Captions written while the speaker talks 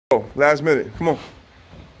Go. Last minute. Come on.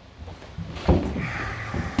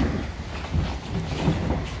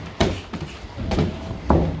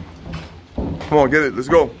 Come on, get it. Let's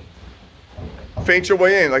go. Feint your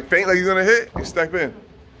way in. Like feint like you're gonna hit. You step in.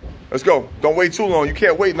 Let's go. Don't wait too long. You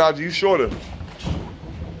can't wait, Najee. You shorter.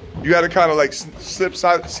 You gotta kind of like slip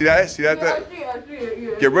side. See that? See that? Yeah, I see it,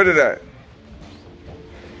 yeah. Get rid of that.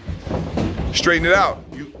 Straighten it out.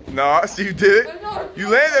 Nah, see you did it. You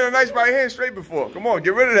landed a nice right hand straight before. Come on,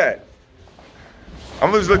 get rid of that. I'm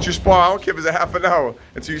gonna just let you spar. I don't care if it's a half an hour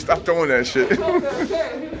until you stop throwing that shit.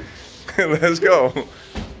 Okay. Let's go.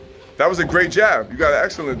 That was a great jab. You got an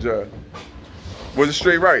excellent jab. Was it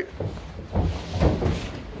straight right?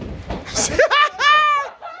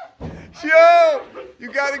 Yo,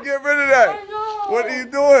 you gotta get rid of that. I know. What are you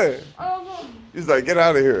doing? I don't know. He's like, get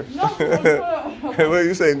out of here. No, What are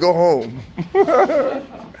you saying? Go home.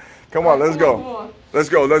 Come on, let's go. Let's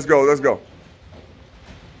go, let's go, let's go.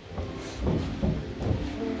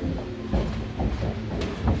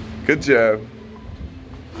 Good jab.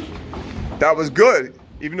 That was good.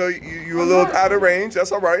 Even though you were a little out of range,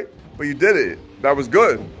 that's all right. But you did it. That was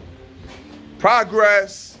good.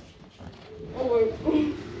 Progress. Oh,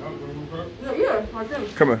 wait. Yeah, I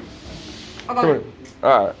did. Come here. I got Come it. here.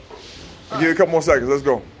 All right. Give you a couple more seconds. Let's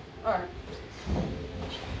go. All right.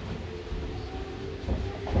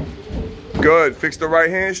 Good. Fix the right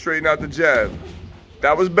hand, straighten out the jab.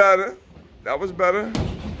 That was better. That was better.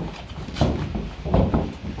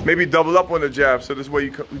 Maybe double up on the jab so this way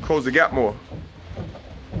you close the gap more. Mm-hmm.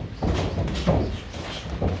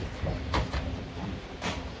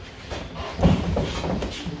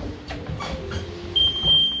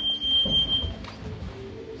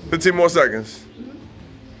 15 more seconds.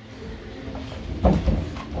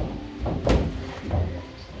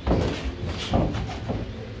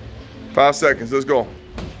 5 seconds. Let's go.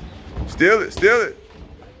 Steal it. Steal it.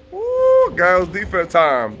 Woo, Giles defense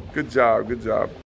time. Good job. Good job.